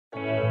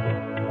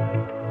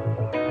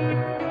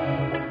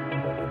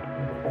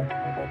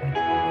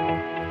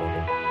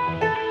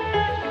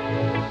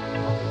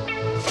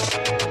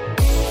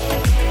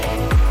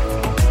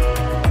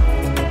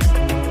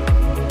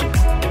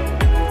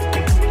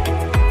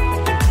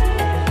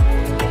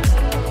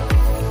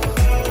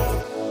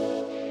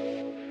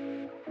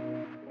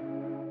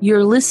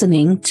You're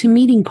listening to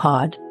Meeting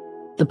Pod,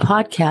 the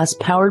podcast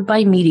powered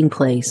by Meeting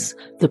Place,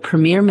 the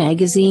premier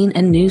magazine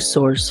and news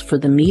source for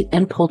the meat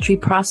and poultry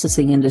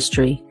processing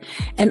industry,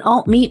 and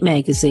Alt Meat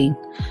Magazine,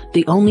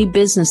 the only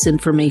business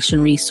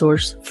information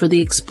resource for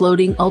the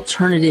exploding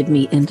alternative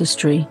meat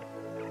industry.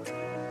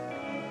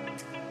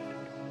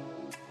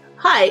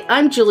 Hi,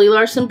 I'm Julie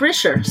Larson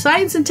Brisher,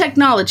 Science and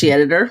Technology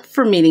Editor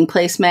for Meeting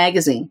Place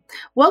Magazine.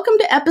 Welcome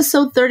to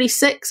episode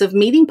 36 of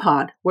Meeting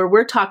Pod, where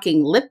we're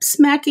talking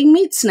lip-smacking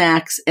meat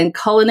snacks and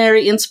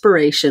culinary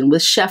inspiration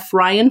with Chef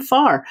Ryan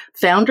Farr,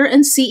 founder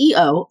and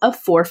CEO of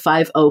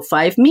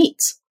 4505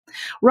 Meats.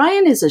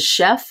 Ryan is a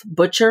chef,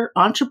 butcher,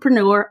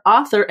 entrepreneur,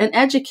 author, and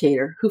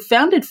educator who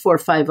founded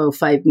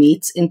 4505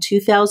 Meats in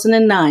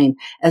 2009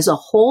 as a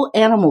whole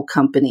animal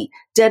company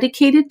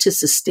dedicated to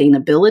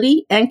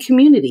sustainability and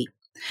community.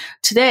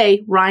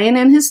 Today, Ryan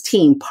and his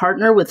team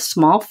partner with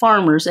small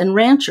farmers and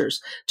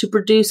ranchers to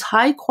produce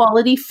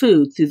high-quality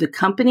food through the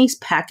company's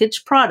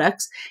packaged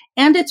products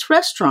and its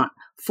restaurant,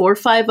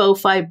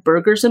 4505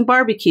 Burgers and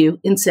Barbecue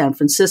in San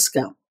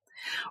Francisco.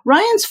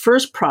 Ryan's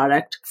first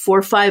product,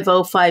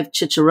 4505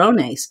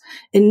 Chicharrones,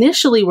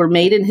 initially were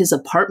made in his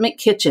apartment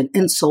kitchen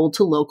and sold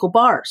to local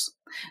bars.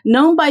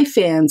 Known by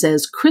fans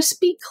as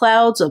crispy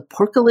clouds of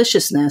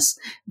porkaliciousness,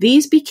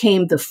 these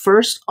became the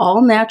first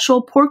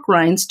all-natural pork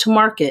rinds to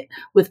market,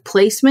 with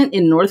placement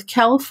in North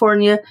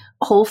California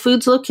Whole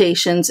Foods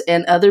locations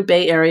and other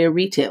Bay Area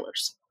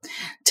retailers.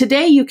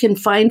 Today, you can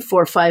find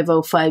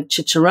 4505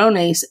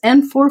 Chicharrones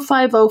and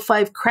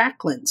 4505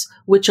 Cracklins,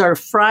 which are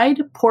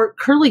fried pork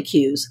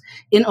curlicues,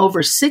 in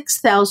over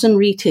 6,000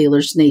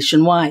 retailers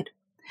nationwide.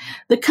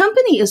 The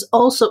company is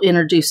also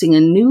introducing a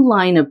new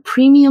line of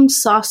premium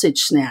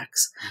sausage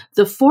snacks.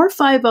 The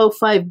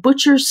 4505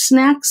 Butcher's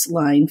Snacks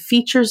line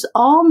features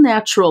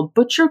all-natural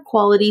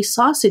butcher-quality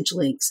sausage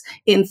links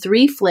in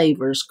 3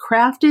 flavors,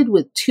 crafted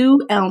with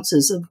 2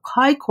 ounces of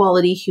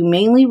high-quality,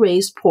 humanely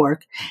raised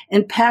pork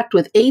and packed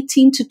with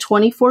 18 to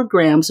 24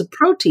 grams of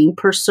protein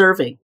per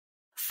serving.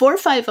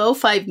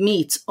 4505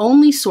 Meats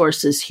only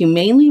sources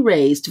humanely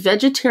raised,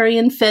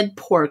 vegetarian-fed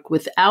pork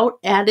without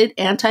added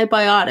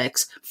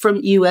antibiotics from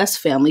U.S.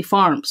 family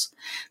farms.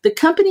 The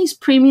company's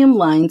premium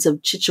lines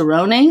of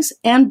chicharrones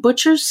and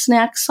Butcher's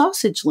Snack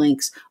sausage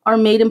links are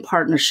made in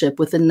partnership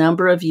with a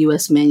number of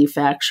U.S.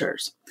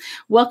 manufacturers.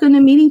 Welcome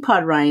to Meeting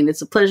Pod, Ryan.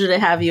 It's a pleasure to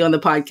have you on the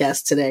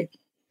podcast today.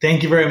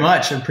 Thank you very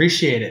much. I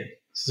appreciate it.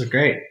 This is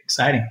great.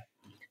 Exciting.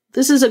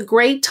 This is a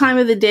great time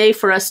of the day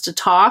for us to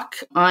talk.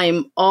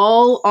 I'm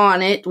all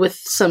on it with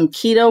some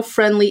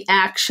keto-friendly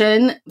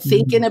action.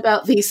 Thinking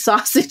about these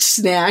sausage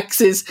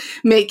snacks is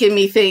making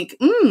me think,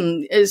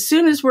 as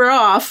soon as we're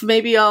off,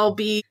 maybe I'll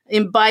be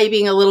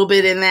imbibing a little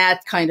bit in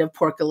that kind of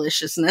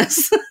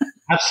porkaliciousness.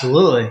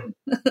 Absolutely.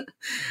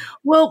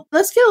 Well,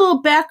 let's get a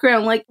little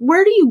background. Like,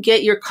 where do you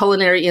get your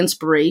culinary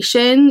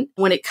inspiration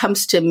when it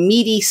comes to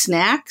meaty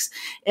snacks?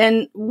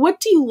 And what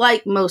do you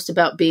like most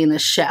about being a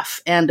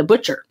chef and a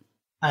butcher?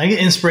 I get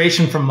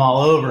inspiration from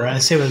all over. I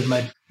say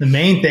the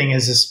main thing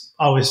is just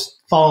always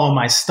follow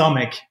my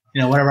stomach.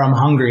 Whenever I'm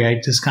hungry,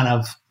 I just kind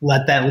of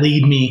let that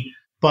lead me.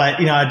 But,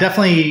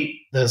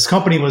 this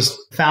company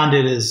was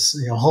founded as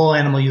a whole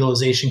animal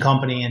utilization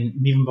company. And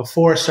even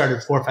before I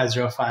started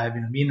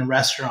 4505, being in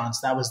restaurants,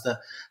 that was the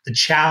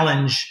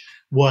challenge,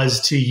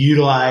 was to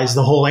utilize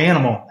the whole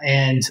animal.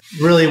 And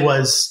really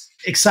was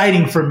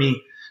exciting for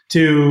me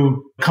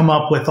to come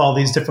up with all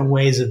these different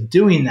ways of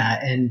doing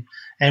that. And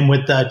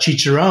with the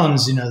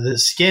chicharrones, the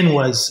skin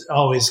was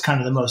always kind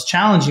of the most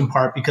challenging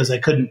part because I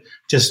couldn't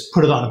just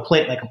put it on a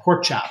plate like a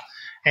pork chop.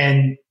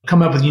 And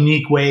come up with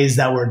unique ways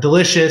that were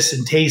delicious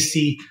and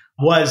tasty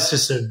was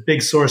just a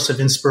big source of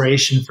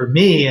inspiration for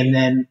me. And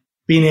then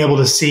being able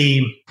to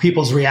see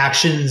people's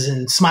reactions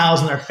and smiles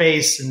on their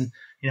face and,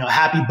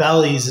 happy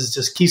bellies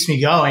just keeps me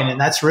going. And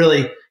that's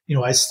really,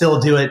 I still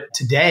do it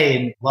today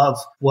and love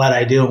what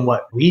I do and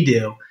what we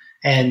do.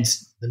 And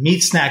the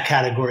meat snack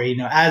category,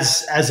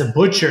 as a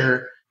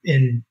butcher,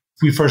 and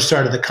we first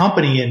started the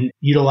company and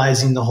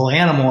utilizing the whole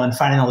animal and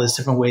finding all these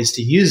different ways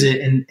to use it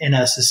in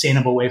a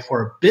sustainable way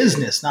for a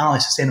business, not only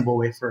a sustainable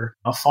way for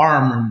a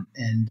farm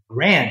and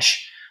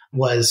ranch,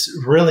 was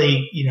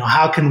really,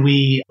 how can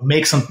we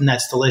make something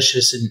that's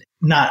delicious and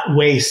not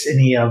waste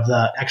any of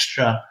the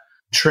extra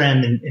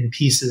trim and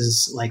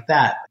pieces like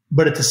that.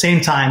 But at the same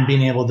time,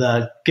 being able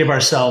to give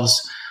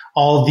ourselves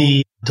all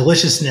the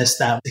deliciousness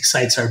that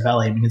excites our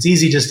belly. I mean, it's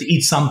easy just to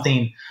eat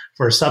something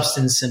for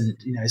substance and,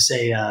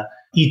 say,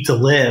 eat to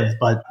live,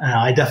 but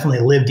I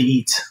definitely live to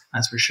eat.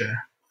 That's for sure.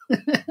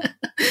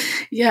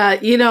 Yeah.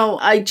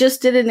 I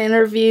just did an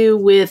interview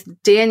with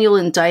Daniel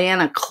and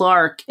Diana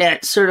Clark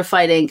at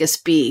Certified Angus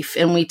Beef,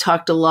 and we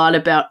talked a lot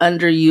about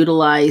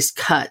underutilized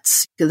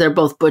cuts because they're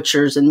both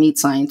butchers and meat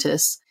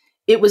scientists.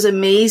 It was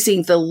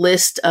amazing, the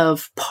list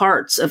of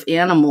parts of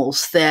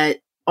animals that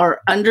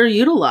are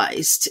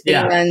underutilized,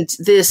 and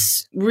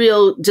this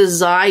real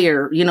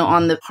desire,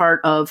 on the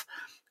part of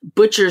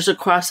butchers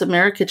across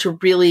America to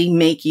really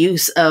make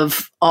use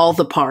of all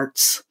the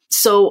parts.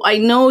 So I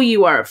know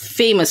you are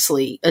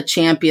famously a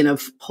champion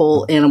of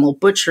whole animal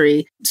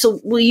butchery.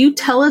 So will you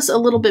tell us a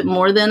little bit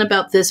more then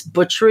about this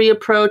butchery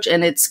approach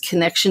and its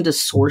connection to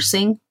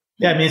sourcing?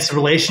 Yeah, I mean, it's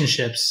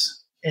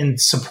relationships and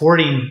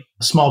supporting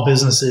small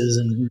businesses.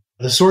 And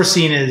the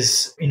sourcing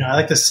is, I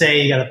like to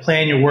say you got to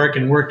plan your work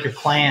and work your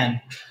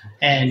plan.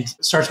 And it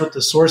starts with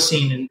the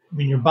sourcing. And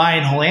when you're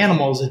buying whole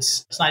animals,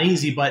 it's not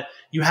easy, but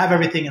you have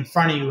everything in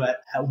front of you at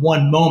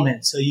one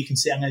moment. So you can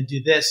say, I'm going to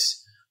do this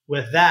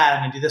with that,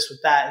 I'm going to do this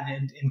with that,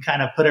 and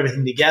kind of put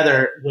everything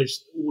together,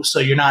 so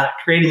you're not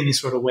creating any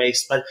sort of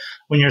waste. But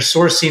when you're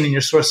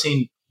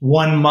sourcing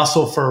one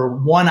muscle for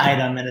one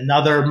item and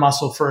another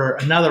muscle for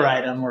another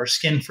item, or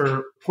skin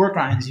for pork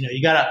rinds,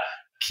 you got to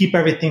keep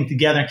everything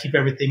together and keep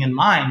everything in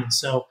mind. And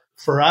so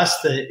for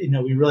us,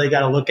 we really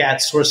got to look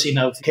at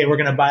sourcing of, okay, we're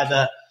going to buy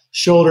the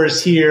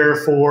shoulders here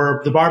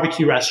for the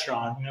barbecue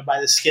restaurant. We're going to buy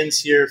the skins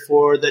here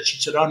for the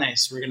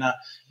chicharrones. We're going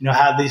to,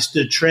 have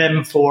the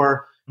trim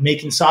for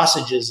making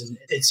sausages. And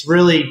it's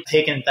really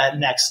taken it that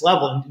next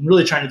level and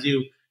really trying to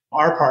do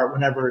our part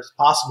whenever it's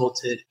possible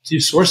to do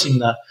sourcing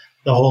the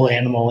whole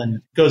animal. And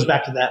it goes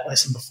back to that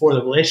lesson before,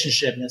 the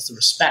relationship, and it's the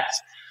respect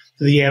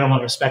to the animal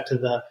and respect to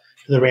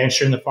the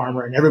rancher and the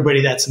farmer and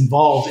everybody that's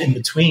involved in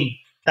between.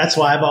 That's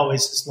why I've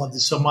always just loved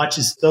it so much,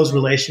 is those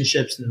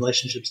relationships and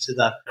relationships to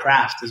the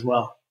craft as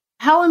well.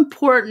 How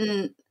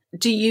important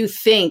do you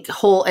think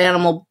whole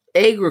animal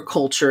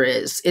agriculture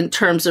is in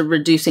terms of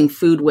reducing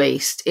food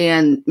waste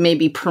and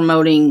maybe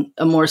promoting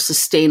a more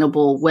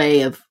sustainable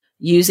way of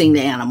using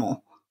the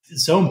animal?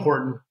 It's so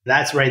important.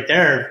 That's right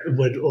there. It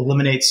would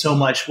eliminate so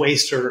much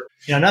waste, or,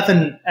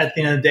 nothing at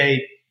the end of the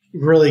day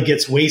really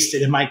gets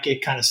wasted. It might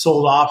get kind of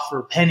sold off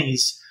for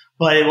pennies,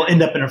 but it will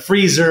end up in a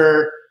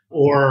freezer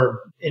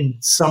or in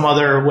some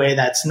other way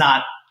that's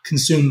not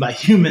consumed by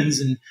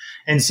humans.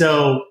 And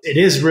so it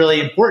is really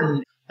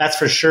important. That's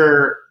for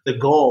sure the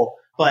goal.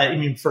 But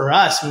for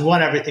us, we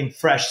want everything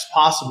fresh as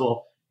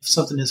possible. If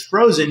something is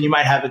frozen, you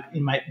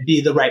might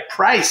be the right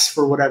price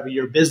for whatever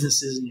your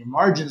business is and your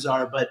margins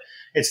are, but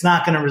it's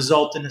not going to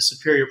result in a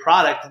superior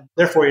product. And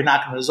therefore, you're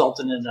not going to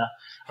result in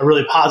a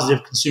really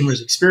positive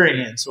consumer's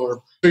experience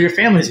or your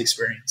family's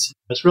experience.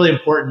 It's really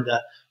important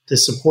to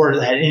support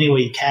that any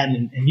way you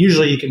can. And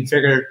usually you can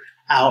figure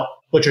out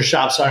what your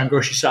shops are and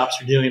grocery shops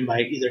are doing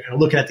by either kind of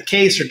looking at the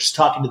case or just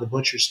talking to the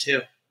butchers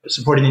too,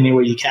 supporting any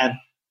way you can.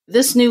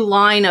 This new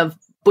line of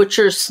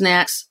Butcher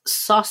Snacks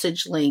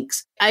sausage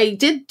links. I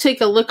did take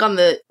a look on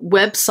the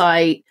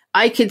website.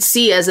 I could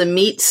see as a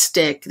meat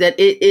stick that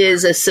it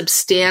is a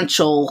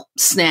substantial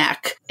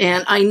snack.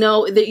 And I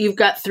know that you've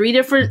got 3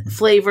 different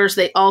flavors.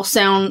 They all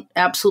sound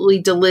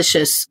absolutely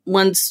delicious.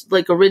 One's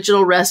like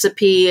original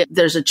recipe.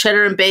 There's a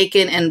cheddar and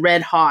bacon and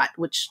red hot,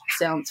 which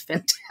sounds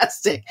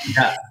fantastic.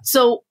 Yeah.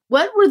 So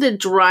what were the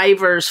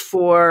drivers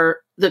for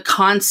the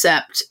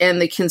concept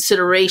and the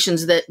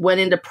considerations that went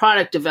into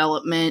product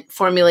development,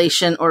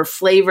 formulation, or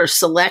flavor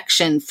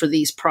selection for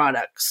these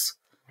products?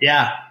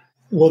 Yeah.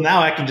 Well,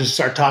 now I can just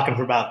start talking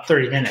for about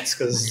 30 minutes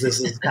because this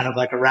is kind of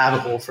like a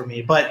rabbit hole for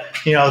me. But,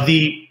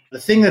 the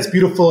thing that's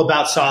beautiful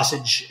about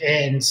sausage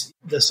and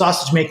the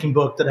sausage making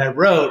book that I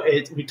wrote,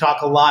 we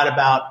talk a lot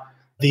about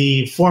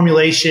the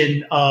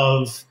formulation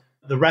of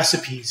the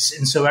recipes.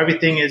 And so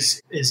everything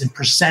is in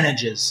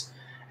percentages.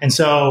 And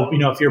so,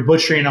 if you're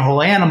butchering a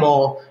whole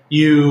animal,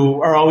 you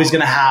are always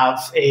going to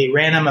have a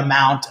random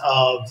amount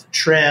of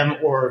trim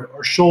or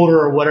shoulder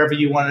or whatever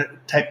you want,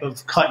 type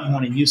of cut you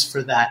want to use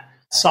for that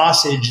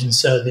sausage. And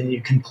so then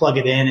you can plug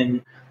it in.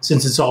 And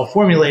since it's all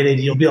formulated,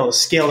 you'll be able to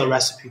scale the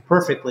recipe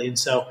perfectly. And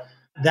so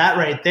that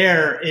right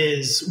there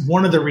is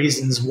one of the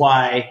reasons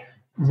why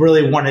we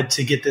really wanted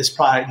to get these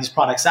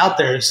products out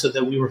there, so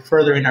that we were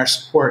furthering our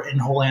support in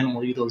whole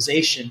animal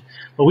utilization.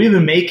 But we've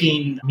been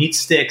making meat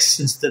sticks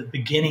since the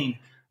beginning,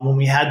 when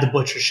we had the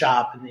butcher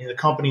shop, and the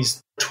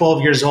company's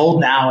 12 years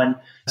old now, and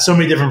so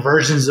many different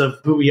versions of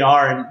who we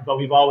are. But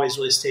we've always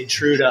really stayed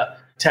true to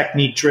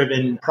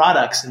technique-driven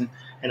products and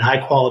high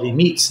quality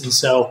meats. And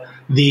so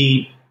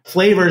the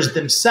flavors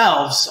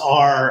themselves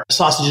are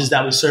sausages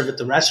that we serve at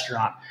the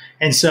restaurant.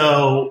 And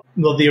so,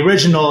 the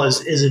original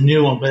is a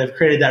new one, but I've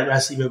created that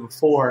recipe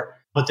before.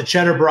 But the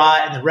cheddar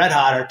brat and the red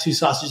hot are 2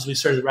 sausages we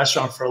served at the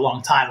restaurant for a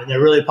long time, and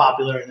they're really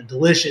popular and they're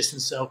delicious.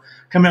 And so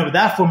coming up with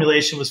that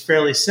formulation was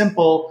fairly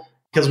simple,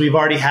 because we've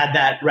already had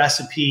that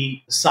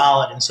recipe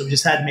solid. And so we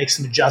just had to make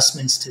some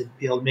adjustments to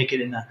be able to make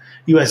it in a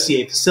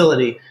USDA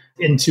facility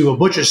into a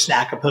butcher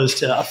snack opposed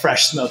to a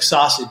fresh smoked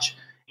sausage.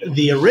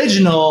 The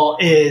original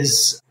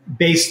is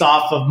based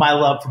off of my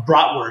love for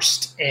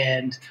bratwurst.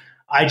 And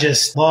I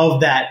just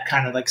love that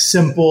kind of like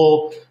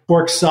simple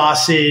pork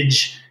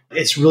sausage.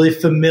 It's really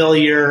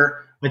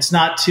familiar. It's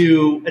not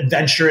too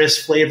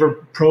adventurous flavor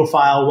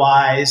profile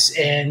wise.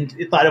 And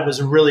I thought it was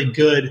a really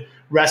good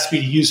recipe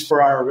to use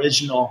for our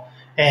original.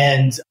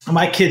 And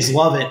my kids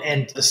love it.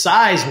 And the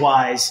size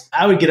wise,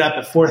 I would get up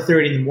at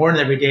 4:30 in the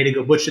morning every day to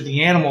go butcher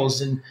the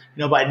animals. And,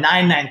 by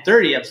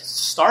 9:30, I was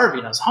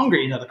starving. I was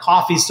hungry. The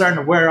coffee's starting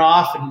to wear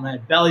off and my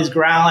belly's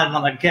growling. And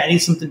I'm like, okay, I need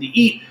something to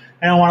eat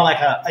I don't want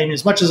to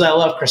as much as I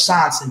love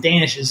croissants and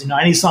Danishes,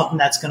 I need something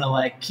that's going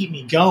to keep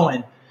me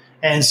going.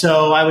 And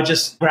so I would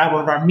just grab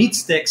one of our meat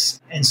sticks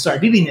and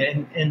start eating it.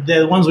 And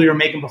the ones we were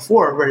making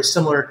before were very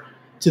similar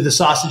to the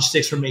sausage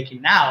sticks we're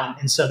making now.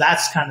 And so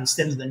that's kind of the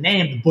stem of the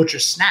name, the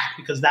butcher's snack,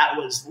 because that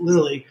was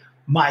literally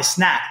my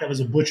snack. That was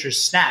a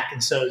butcher's snack.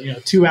 And so,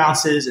 2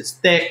 ounces, it's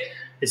thick,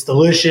 it's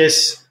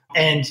delicious.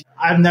 And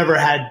I've never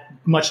had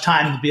much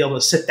time to be able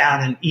to sit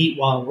down and eat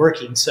while I'm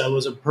working. So it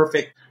was a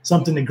perfect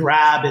something to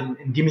grab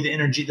and give me the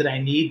energy that I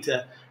need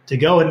to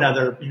go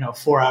another,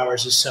 4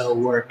 hours or so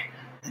work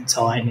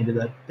until I needed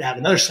to have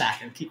another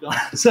snack and keep going.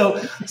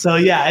 So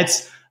yeah,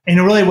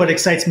 and really what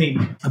excites me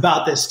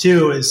about this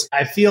too is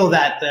I feel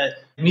that the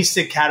meat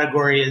stick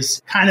category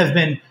has kind of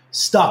been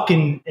stuck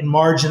in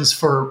margins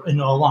for a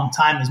long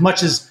time. As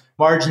much as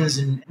margins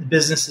in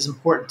business is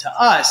important to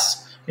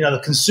us,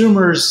 the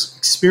consumer's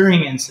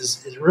experience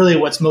is really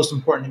what's most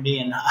important to me,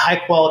 and high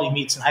quality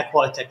meats and high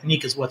quality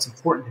technique is what's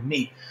important to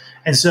me.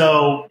 And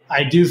so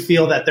I do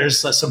feel that there's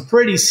some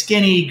pretty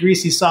skinny,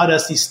 greasy,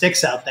 sawdusty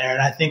sticks out there.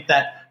 And I think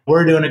that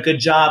we're doing a good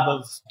job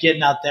of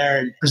getting out there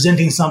and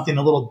presenting something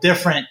a little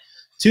different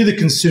to the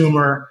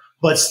consumer,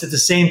 but at the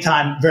same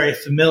time, very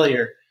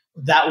familiar.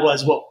 That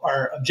was what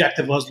our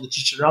objective was with the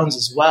chicharrones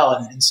as well.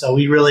 And so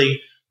we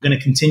really going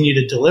to continue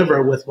to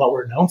deliver with what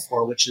we're known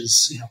for, which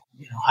is,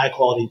 high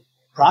quality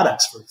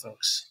products for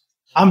folks.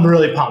 I'm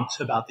really pumped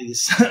about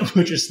these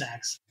butcher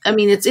snacks. I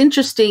mean, it's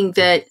interesting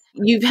that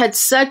you've had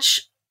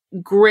such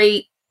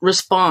great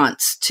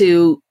response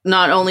to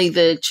not only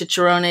the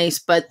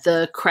chicharrones, but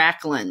the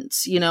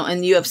cracklins,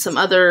 and you have some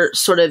other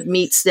sort of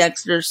meat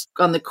snacks that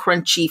are on the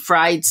crunchy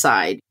fried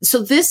side.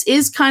 So this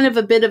is kind of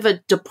a bit of a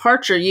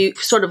departure. You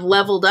sort of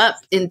leveled up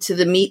into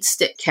the meat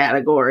stick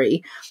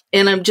category.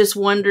 And I'm just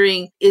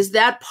wondering, is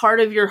that part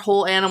of your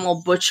whole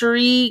animal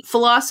butchery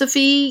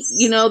philosophy,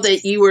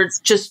 that you were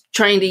just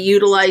trying to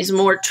utilize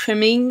more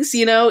trimmings,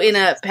 in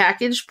a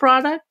packaged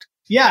product?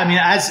 Yeah. I mean,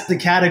 as the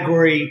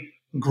category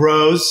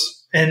grows,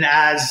 and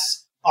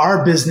as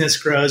our business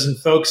grows and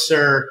folks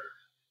are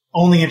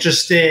only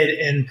interested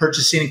in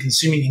purchasing and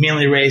consuming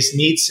humanely raised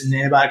meats and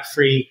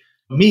antibiotic-free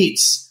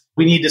meats,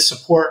 we need to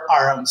support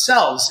our own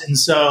selves. And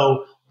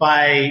so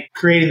by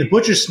creating the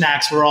butcher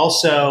snacks, we're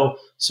also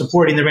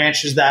supporting the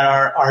ranchers that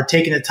are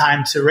taking the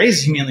time to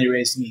raise humanely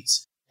raised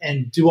meats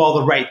and do all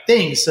the right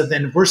things. So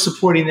then we're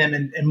supporting them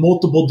in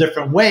multiple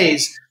different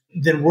ways.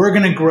 Then we're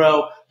going to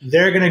grow.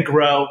 They're going to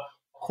grow.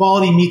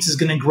 Quality meats is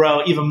going to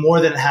grow even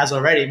more than it has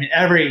already. I mean,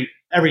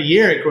 every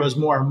year it grows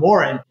more and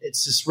more. And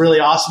it's just really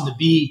awesome to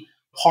be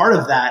part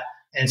of that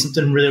and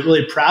something I'm really,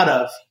 really proud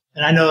of.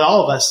 And I know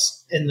all of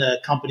us in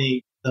the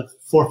company, the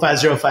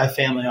 4505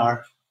 family,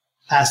 are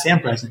past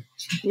and present.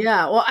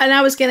 Yeah. Well, and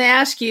I was going to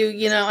ask you,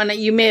 and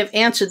you may have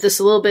answered this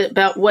a little bit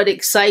about what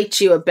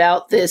excites you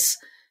about this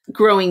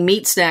growing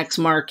meat snacks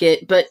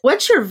market, but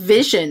what's your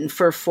vision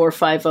for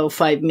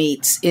 4505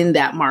 Meats in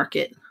that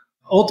market?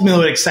 Ultimately,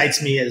 what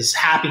excites me is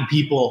happy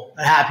people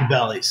and happy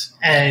bellies,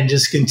 and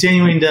just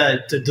continuing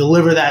to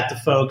deliver that to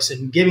folks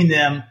and giving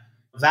them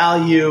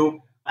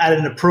value at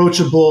an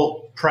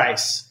approachable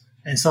price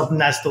and something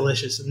that's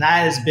delicious. And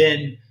that has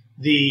been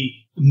the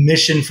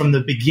mission from the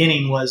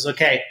beginning was,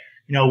 okay,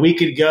 we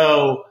could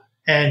go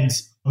and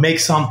make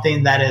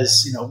something that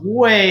is,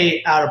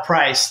 way out of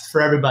price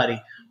for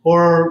everybody.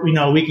 Or,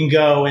 we can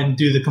go and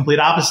do the complete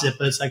opposite,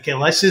 but it's like, okay,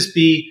 let's just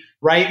be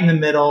right in the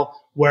middle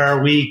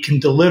where we can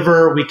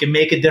deliver, we can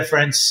make a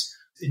difference,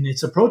 and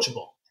it's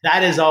approachable.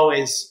 That has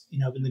always,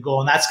 been the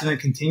goal, and that's going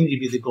to continue to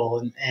be the goal.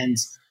 And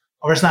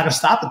we're just not going to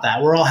stop at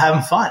that. We're all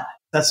having fun.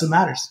 That's what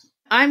matters.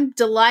 I'm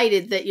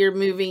delighted that you're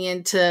moving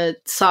into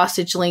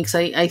sausage links.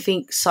 I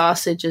think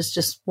sausage is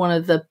just one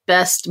of the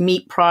best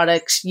meat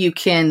products you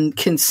can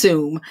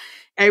consume.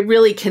 I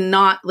really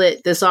cannot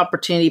let this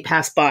opportunity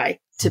pass by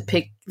to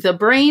pick the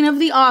brain of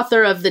the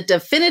author of the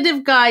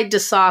definitive guide to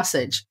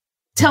sausage.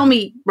 Tell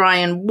me,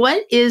 Brian,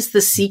 what is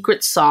the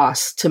secret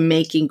sauce to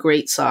making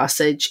great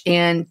sausage?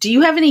 And do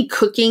you have any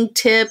cooking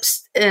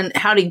tips and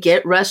how to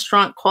get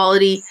restaurant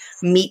quality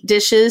meat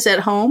dishes at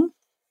home?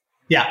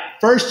 Yeah.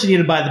 First, you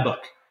need to buy the book.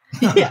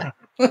 Yeah.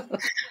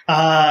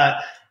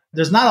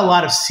 There's not a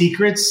lot of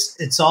secrets.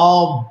 It's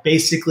all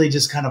basically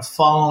just kind of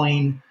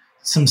following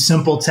some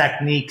simple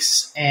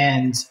techniques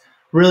and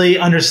really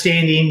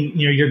understanding,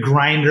 your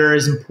grinder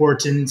is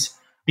important.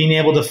 Being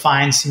able to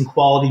find some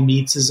quality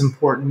meats is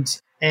important.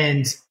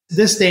 And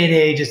this day and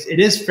age,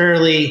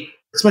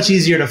 it's much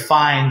easier to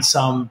find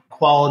some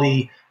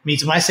quality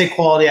meats. When I say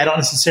quality, I don't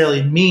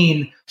necessarily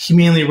mean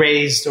humanely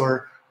raised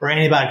or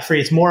antibiotic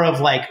free. It's more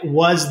of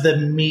was the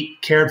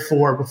meat cared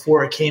for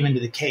before it came into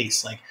the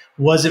case?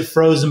 Was it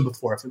frozen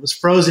before? If it was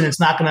frozen, it's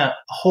not going to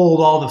hold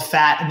all the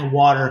fat in the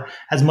water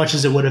as much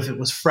as it would if it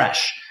was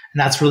fresh. And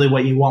that's really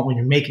what you want when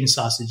you're making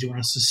sausage. You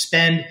want to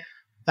suspend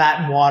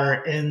fat and water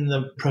in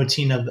the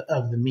protein of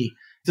the meat.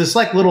 Just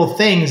little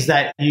things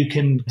that you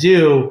can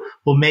do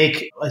will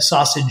make a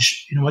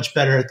sausage, much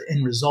better at the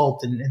end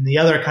result. And the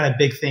other kind of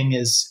big thing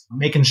is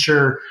making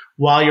sure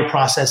while you're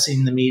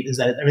processing the meat is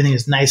that everything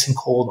is nice and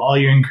cold. All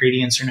your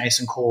ingredients are nice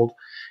and cold.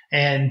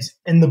 And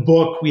in the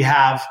book, we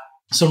have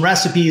some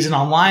recipes, and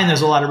online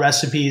there's a lot of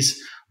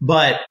recipes.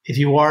 But if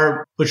you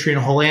are butchering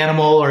a whole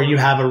animal, or you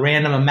have a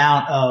random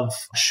amount of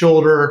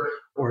shoulder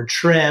or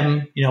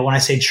trim, when I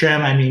say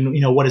trim, I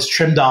mean, what is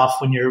trimmed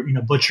off when you're,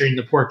 butchering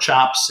the pork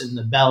chops and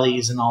the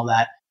bellies and all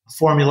that.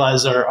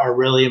 Formulas are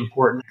really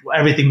important.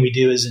 Everything we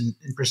do is in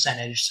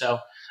percentage. So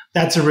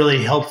that's a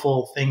really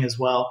helpful thing as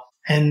well.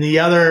 And the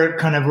other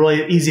kind of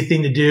really easy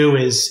thing to do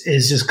is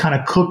just kind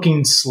of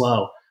cooking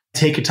slow.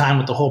 Take your time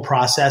with the whole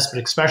process,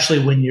 but especially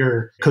when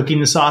you're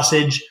cooking the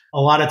sausage. A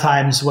lot of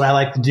times what I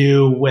like to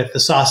do with the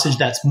sausage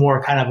that's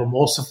more kind of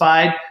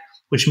emulsified,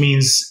 which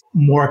means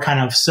more kind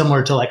of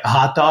similar to like a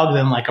hot dog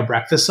than like a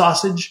breakfast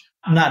sausage,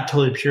 not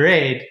totally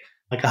pureed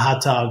like a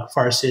hot dog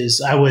farce is.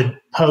 I would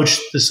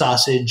poach the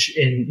sausage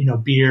in,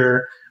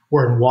 beer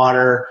or in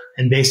water.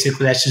 And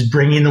basically that's just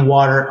bringing the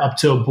water up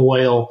to a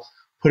boil,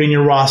 putting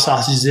your raw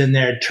sausages in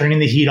there, turning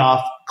the heat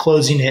off,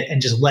 closing it,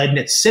 and just letting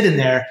it sit in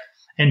there.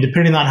 And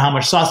depending on how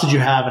much sausage you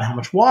have and how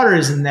much water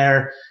is in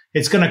there,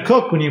 it's going to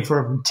cook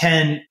for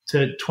 10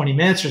 to 20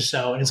 minutes or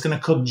so. And it's going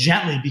to cook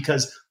gently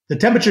because the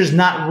temperature is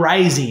not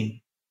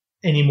rising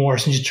anymore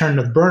since you turned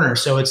the burner.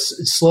 So it's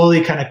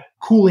slowly kind of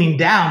cooling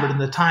down. But in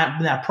the time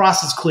when that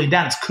process is cooling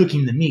down, it's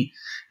cooking the meat.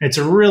 And it's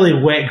a really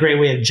great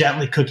way of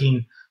gently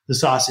cooking the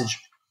sausage.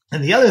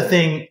 And the other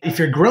thing, if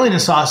you're grilling a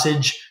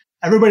sausage,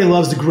 everybody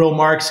loves the grill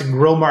marks, and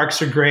grill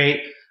marks are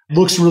great.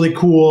 Looks really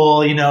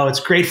cool. It's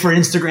great for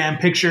Instagram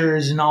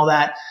pictures and all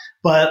that.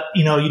 But,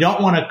 you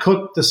don't want to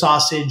cook the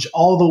sausage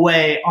all the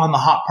way on the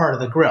hot part of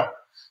the grill.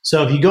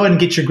 So if you go ahead and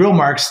get your grill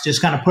marks,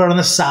 just kind of put it on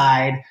the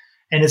side,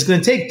 and it's going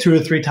to take 2 or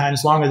 3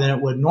 times longer than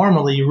it would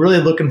normally. You're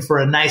really looking for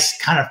a nice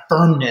kind of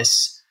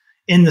firmness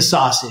in the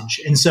sausage.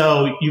 And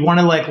so you want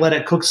to let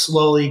it cook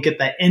slowly, get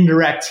that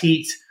indirect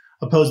heat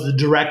opposed to the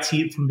direct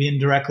heat from being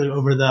directly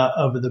over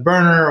the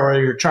burner or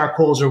your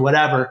charcoals or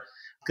whatever.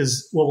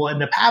 Because what will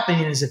end up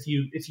happening is if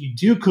you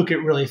do cook it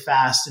really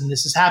fast, and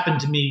this has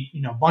happened to me,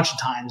 a bunch of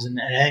times, and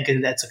I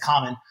think that's a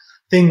common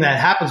thing that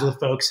happens with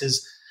folks,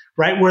 is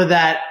right where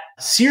that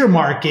sear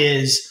mark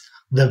is,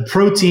 the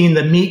protein,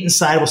 the meat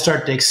inside will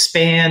start to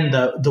expand,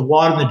 the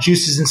water and the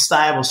juices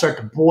inside will start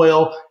to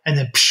boil, and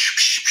then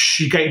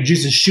you got your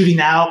juices shooting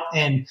out,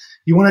 and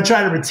you want to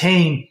try to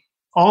retain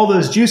all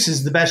those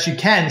juices the best you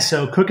can.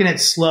 So cooking it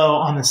slow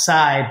on the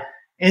side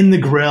in the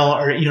grill,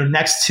 or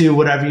next to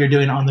whatever you're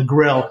doing on the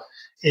grill,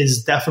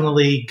 is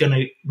definitely going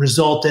to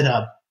result in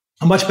a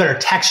much better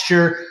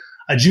texture,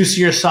 a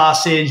juicier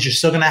sausage. You're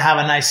still going to have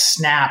a nice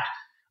snap.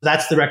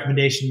 That's the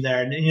recommendation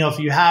there. And, if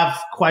you have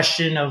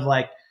question of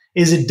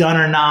is it done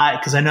or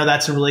not? Because I know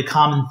that's a really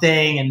common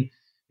thing, and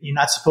you're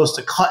not supposed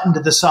to cut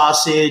into the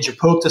sausage or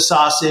poke the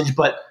sausage.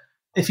 But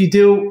if you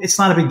do, it's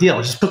not a big deal.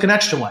 Just cook an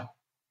extra one.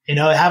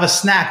 Have a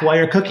snack while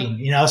you're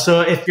cooking. So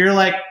if you're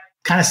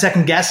kind of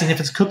second guessing if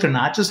it's cooked or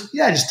not, just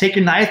take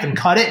your knife and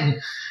cut it. And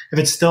if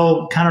it's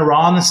still kind of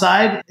raw on the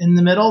side in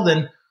the middle,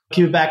 then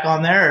keep it back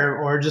on there,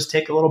 or just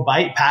take a little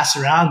bite, pass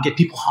it around, get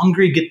people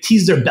hungry,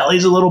 tease their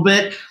bellies a little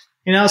bit.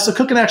 So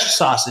cook an extra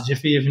sausage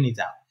if you need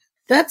that.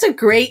 That's a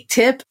great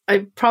tip.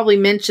 I probably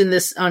mentioned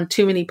this on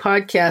too many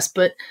podcasts,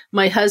 but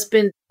my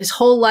husband, his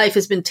whole life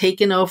has been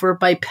taken over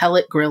by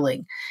pellet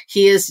grilling.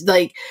 He is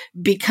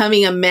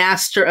becoming a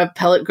master of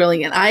pellet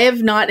grilling. And I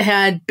have not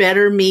had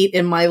better meat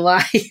in my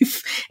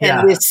life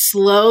and this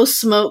slow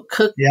smoke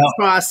cook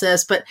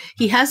process, but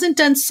he hasn't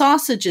done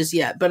sausages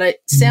yet. But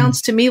it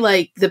sounds to me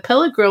like the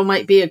pellet grill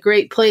might be a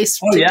great place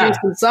to do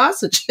some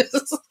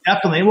sausages.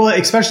 Definitely. Well,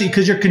 especially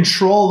because you're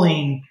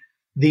controlling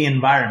the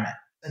environment.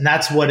 And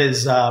that's what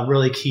is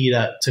really key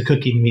to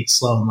cooking meat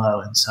slow and low.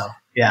 And so,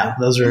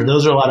 those are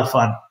a lot of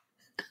fun.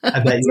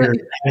 I bet you're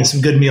having some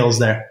good meals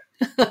there.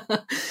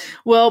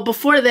 Well,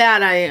 before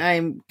that,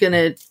 I'm going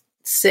to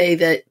say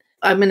that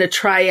I'm going to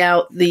try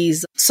out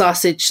these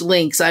sausage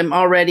links. I'm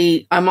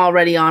already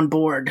on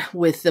board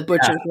with the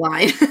butcher's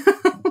line.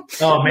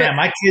 Oh man,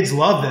 my kids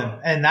love them,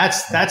 and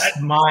that's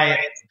my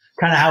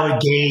kind of how I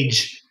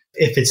gauge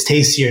if it's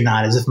tasty or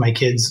not. Is if my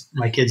kids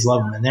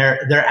love them, and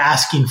they're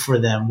asking for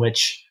them,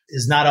 which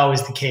is not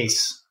always the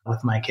case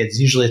with my kids.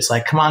 Usually it's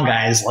come on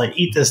guys,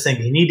 eat this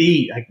thing. You need to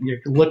eat. You're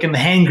looking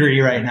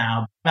hangry right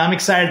now. I'm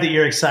excited that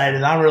you're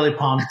excited. I'm really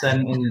pumped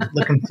and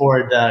looking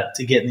forward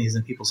to getting these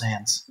in people's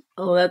hands.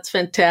 Oh, that's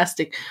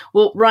fantastic.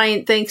 Well,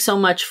 Ryan, thanks so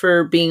much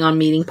for being on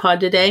Meeting Pod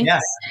today.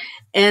 Yes.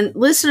 And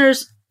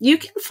listeners, you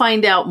can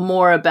find out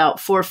more about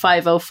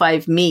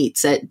 4505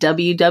 Meats at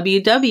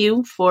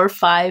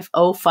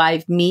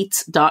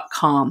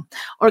www.4505meats.com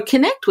or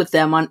connect with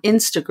them on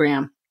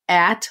Instagram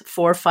at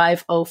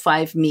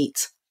 4505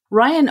 Meats.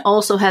 Ryan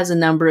also has a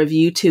number of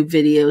YouTube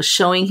videos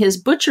showing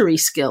his butchery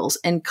skills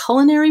and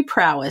culinary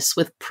prowess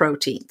with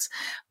proteins.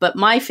 But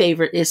my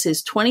favorite is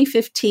his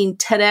 2015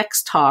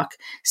 TEDx talk,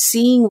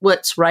 Seeing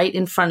What's Right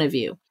in Front of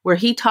You, where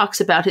he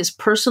talks about his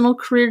personal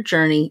career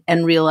journey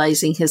and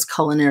realizing his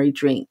culinary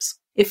dreams.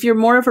 If you're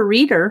more of a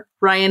reader,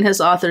 Ryan has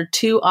authored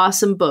 2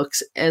 awesome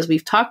books, as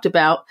we've talked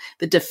about,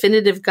 The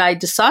Definitive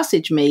Guide to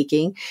Sausage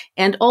Making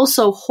and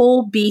also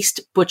Whole Beast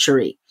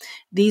Butchery.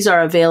 These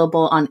are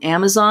available on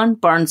Amazon,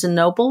 Barnes &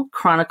 Noble,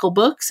 Chronicle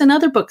Books, and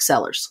other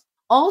booksellers.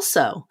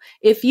 Also,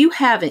 if you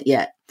haven't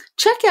yet,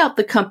 check out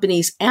the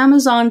company's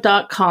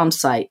Amazon.com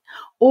site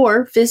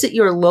or visit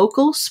your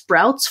local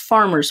Sprouts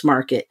Farmers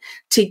Market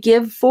to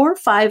give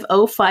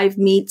 4505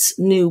 Meat's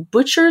new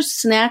Butcher's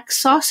Snack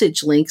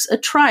sausage links a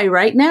try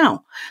right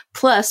now.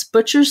 Plus,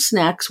 Butcher's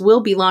Snacks will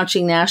be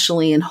launching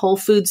nationally in Whole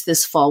Foods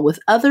this fall with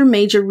other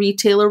major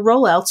retailer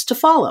rollouts to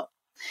follow.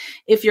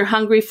 If you're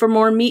hungry for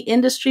more meat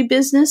industry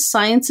business,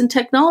 science, and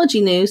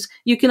technology news,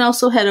 you can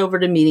also head over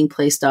to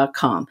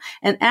meatingplace.com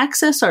and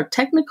access our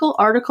technical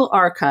article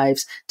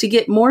archives to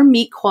get more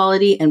meat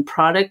quality and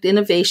product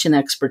innovation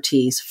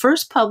expertise,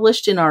 first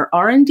published in our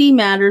R&D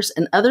Matters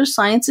and other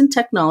science and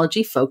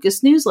technology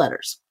focused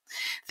newsletters.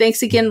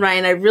 Thanks again,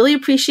 Ryan. I really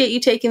appreciate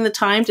you taking the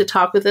time to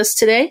talk with us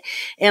today.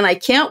 And I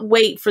can't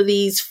wait for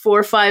these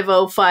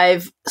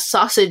 4505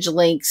 sausage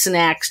link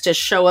snacks to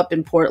show up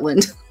in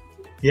Portland.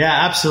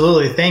 Yeah,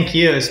 absolutely. Thank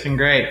you. It's been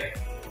great.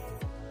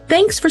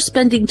 Thanks for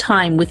spending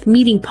time with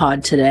Meeting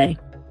Pod today.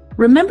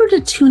 Remember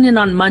to tune in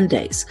on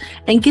Mondays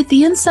and get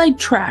the inside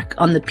track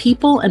on the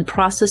people and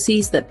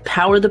processes that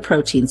power the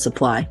protein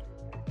supply.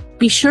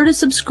 Be sure to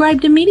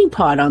subscribe to Meeting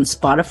Pod on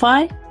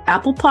Spotify,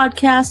 Apple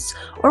Podcasts,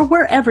 or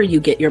wherever you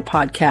get your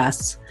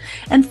podcasts.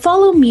 And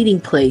follow Meeting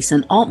Place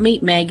and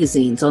AltMate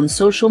magazines on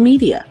social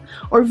media,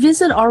 or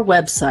visit our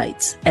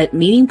websites at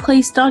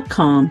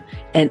meetingplace.com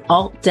and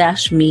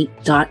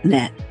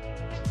alt-meet.net.